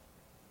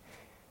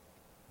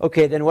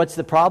 Okay, then what's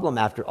the problem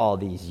after all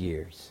these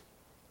years?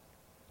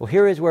 Well,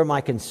 here is where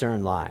my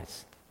concern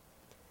lies.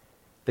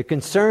 The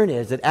concern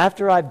is that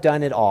after I've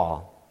done it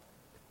all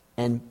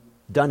and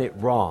done it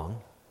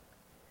wrong,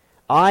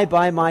 I,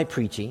 by my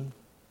preaching,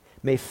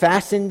 may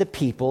fasten the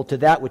people to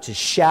that which is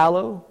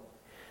shallow,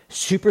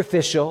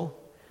 superficial,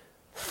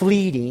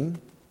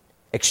 fleeting,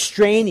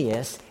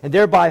 extraneous, and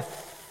thereby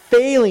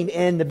failing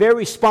in the very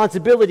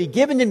responsibility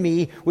given to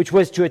me, which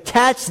was to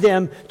attach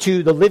them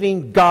to the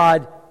living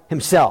God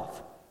himself.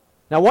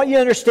 Now, I want you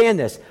to understand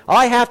this.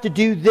 I have to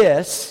do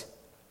this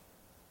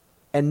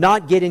and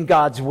not get in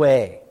God's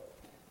way.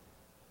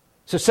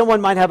 So someone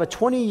might have a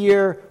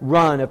 20-year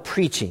run of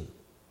preaching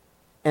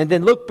and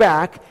then look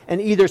back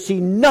and either see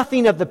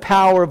nothing of the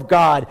power of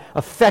God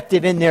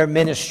effective in their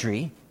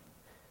ministry,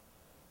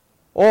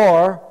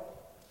 or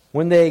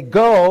when they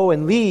go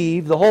and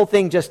leave, the whole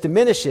thing just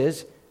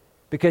diminishes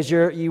because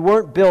you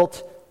weren't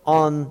built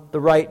on the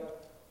right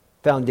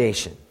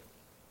foundation.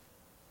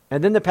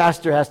 And then the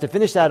pastor has to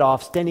finish that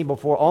off, standing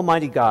before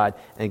Almighty God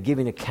and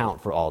giving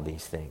account for all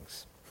these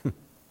things.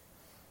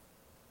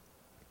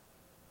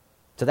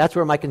 So that's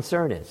where my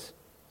concern is.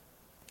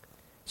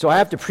 So I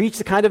have to preach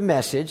the kind of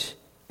message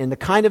in the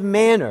kind of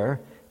manner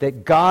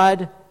that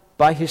God,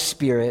 by His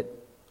Spirit,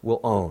 will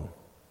own.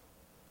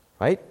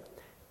 Right?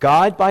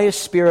 God, by His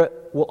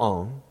Spirit, will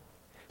own,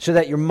 so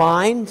that your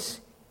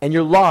minds and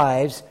your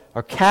lives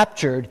are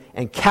captured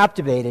and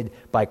captivated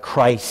by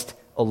Christ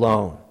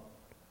alone.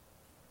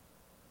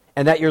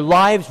 And that your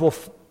lives will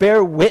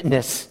bear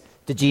witness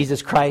to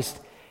Jesus Christ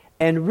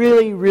and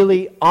really,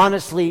 really,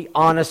 honestly,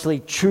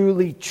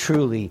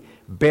 truly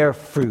bear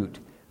fruit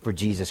for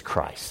Jesus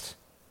Christ.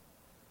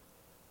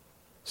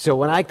 So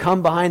when I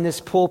come behind this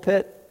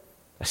pulpit,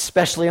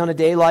 especially on a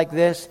day like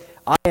this,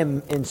 I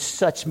am in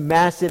such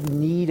massive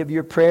need of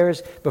your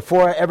prayers.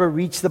 Before I ever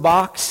reach the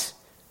box,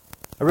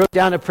 I wrote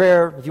down a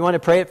prayer. If you want to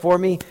pray it for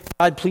me,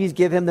 God, please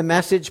give him the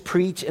message,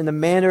 preach in the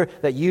manner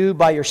that you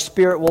by your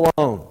Spirit will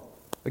own.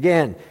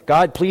 Again,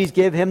 God, please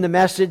give him the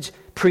message,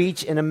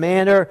 preach in a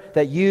manner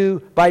that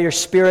you by your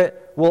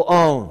Spirit will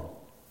own.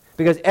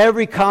 Because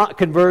every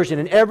conversion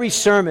and every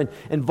sermon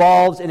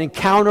involves an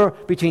encounter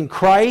between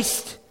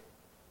Christ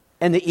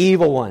and the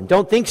evil one.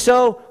 Don't think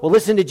so? Well,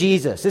 listen to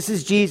Jesus. This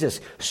is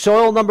Jesus.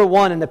 Soil number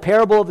 1 in the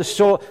parable of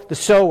the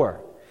sower.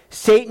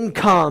 Satan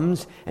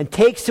comes and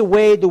takes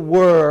away the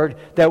word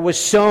that was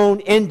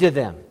sown into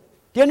them.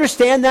 Do you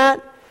understand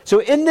that? So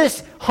in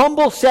this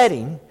humble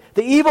setting,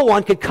 the evil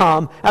one could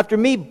come after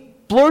me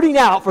blurting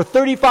out for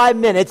 35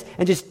 minutes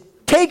and just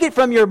take it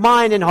from your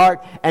mind and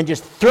heart and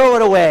just throw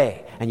it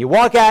away. And you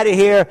walk out of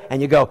here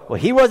and you go, well,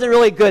 he wasn't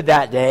really good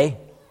that day.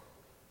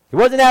 He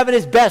wasn't having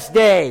his best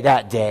day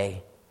that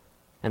day.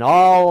 And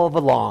all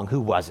along,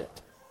 who was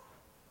it?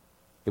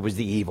 It was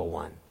the evil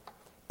one.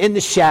 In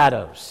the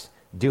shadows,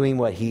 doing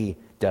what he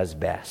does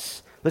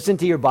best. Listen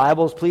to your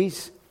Bibles,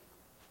 please.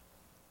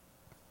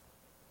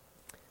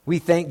 We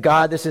thank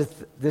God, this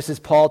is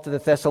Paul to the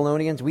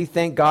Thessalonians. We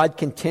thank God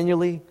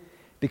continually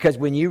because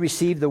when you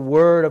received the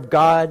word of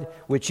God,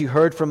 which you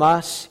heard from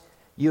us,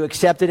 you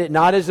accepted it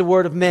not as the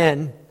word of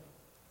men,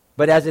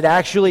 but as it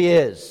actually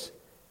is,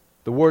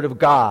 the word of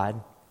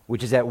God,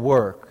 which is at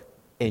work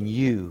in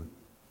you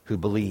who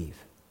believe.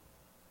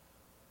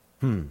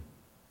 You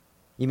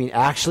mean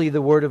actually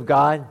the word of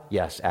God?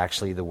 Yes,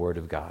 actually the word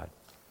of God.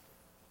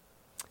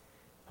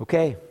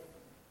 Okay.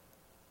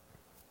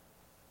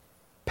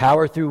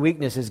 Power through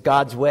weakness is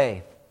God's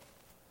way.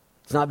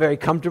 It's not very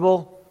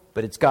comfortable,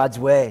 but it's God's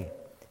way.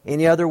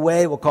 Any other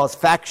way will cause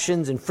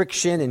factions and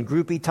friction and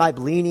groupie type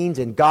leanings,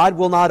 and God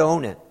will not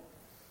own it.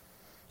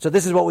 So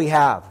this is what we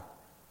have.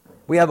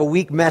 We have a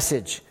weak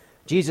message.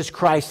 Jesus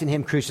Christ and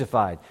him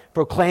crucified,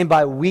 proclaimed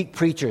by weak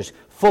preachers,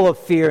 full of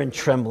fear and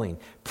trembling,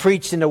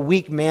 preached in a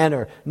weak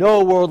manner,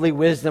 no worldly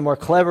wisdom or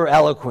clever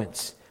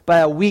eloquence, by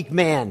a weak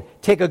man.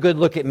 Take a good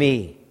look at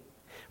me.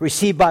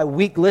 Received by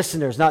weak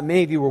listeners, not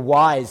many of you were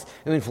wise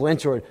and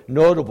influential or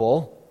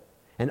notable.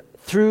 And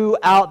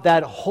throughout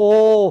that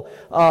whole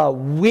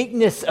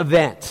weakness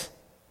event,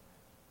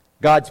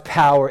 God's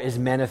power is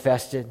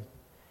manifested,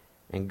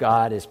 and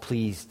God is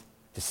pleased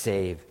to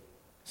save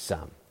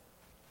some.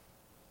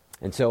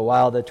 And so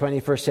while the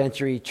 21st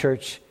century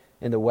church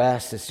in the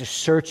West is just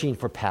searching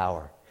for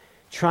power,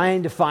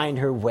 trying to find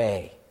her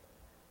way,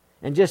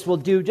 and just will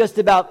do just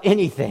about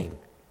anything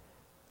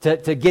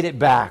to get it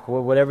back,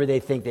 or whatever they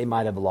think they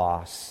might have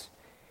lost,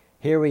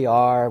 here we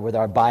are with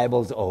our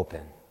Bibles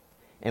open,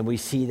 and we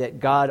see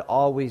that God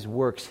always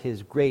works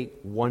his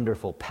great,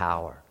 wonderful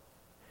power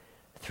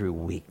through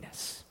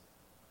weakness,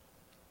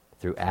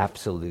 through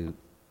absolute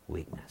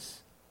weakness.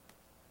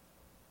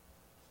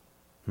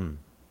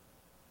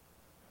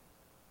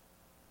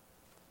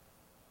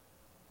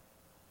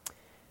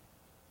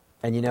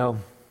 And you know,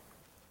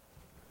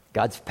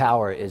 God's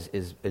power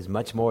is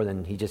much more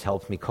than he just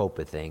helps me cope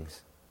with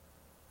things,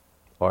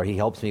 or he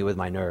helps me with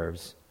my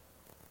nerves,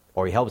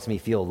 or he helps me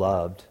feel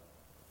loved,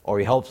 or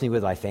he helps me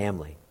with my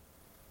family.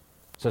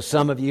 So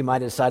some of you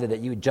might have decided that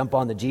you would jump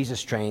on the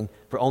Jesus train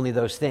for only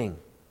those things.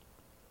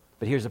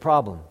 But here's the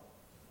problem.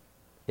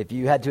 If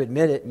you had to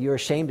admit it, you're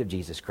ashamed of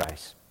Jesus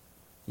Christ.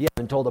 You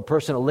haven't told a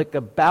person a lick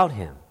about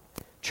him.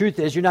 Truth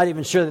is, you're not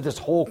even sure that this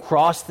whole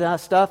cross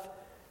stuff,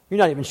 you're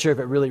not even sure if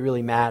it really,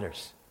 really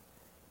matters.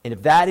 And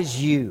if that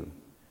is you,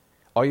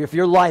 or if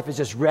your life is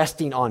just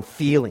resting on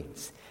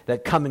feelings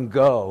that come and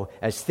go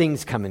as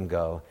things come and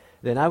go,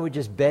 then I would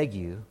just beg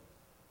you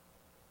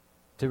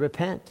to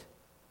repent.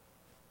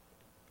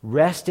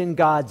 Rest in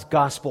God's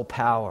gospel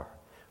power.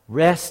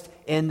 Rest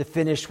in the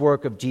finished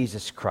work of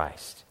Jesus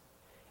Christ.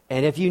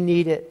 And if you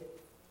need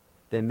it,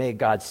 then may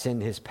God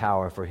send his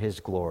power for his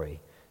glory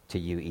to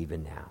you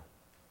even now.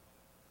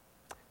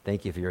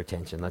 Thank you for your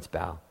attention. Let's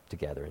bow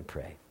together and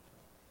pray.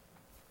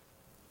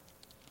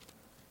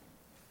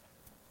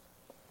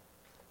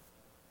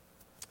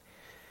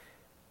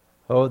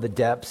 Oh, the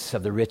depths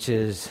of the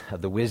riches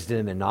of the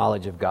wisdom and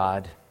knowledge of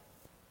God.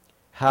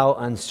 How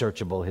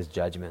unsearchable his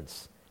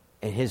judgments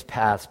and his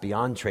paths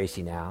beyond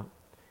tracing out.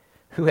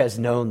 Who has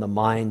known the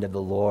mind of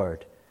the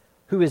Lord?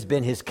 Who has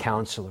been his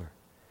counselor?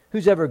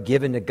 Who's ever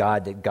given to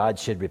God that God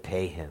should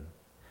repay him?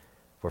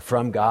 For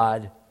from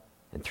God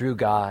and through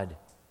God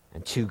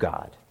and to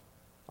God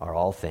are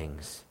all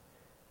things.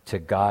 To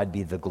God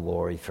be the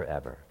glory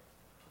forever.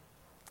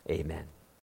 Amen.